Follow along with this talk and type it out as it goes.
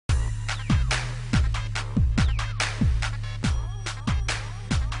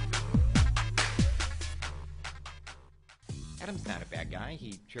bad guy.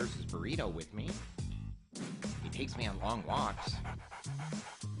 He shares his burrito with me. He takes me on long walks.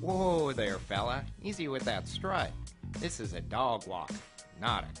 Whoa there, fella. Easy with that strut. This is a dog walk,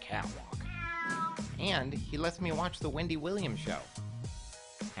 not a catwalk. And he lets me watch the Wendy Williams show.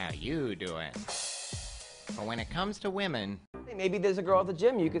 How you doing? But when it comes to women... Maybe there's a girl at the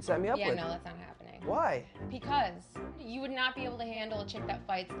gym you could set me up with. Yeah, no, that's not happening. Why? Because you would not be able to handle a chick that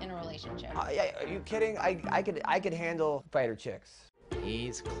fights in a relationship. Are you kidding? I could handle fighter chicks.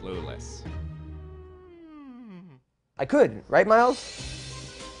 He's clueless. I could, right, Miles?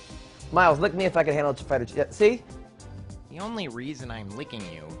 Miles, lick me if I could handle a fighter chick. Yeah, see? The only reason I'm licking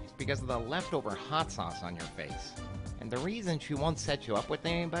you is because of the leftover hot sauce on your face. And the reason she won't set you up with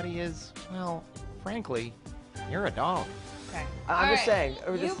anybody is, well, frankly, you're a dog. Okay. I'm just saying.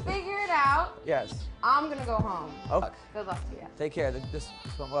 You figure it out. Yes. I'm gonna go home. Okay. Good luck to you. Take care. This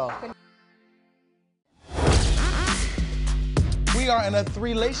went well. We are in a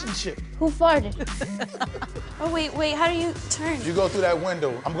three-relationship. Who farted? Oh, wait, how do you turn? You go through that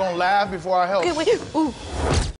window. I'm gonna laugh before I help. Okay, wait, ooh.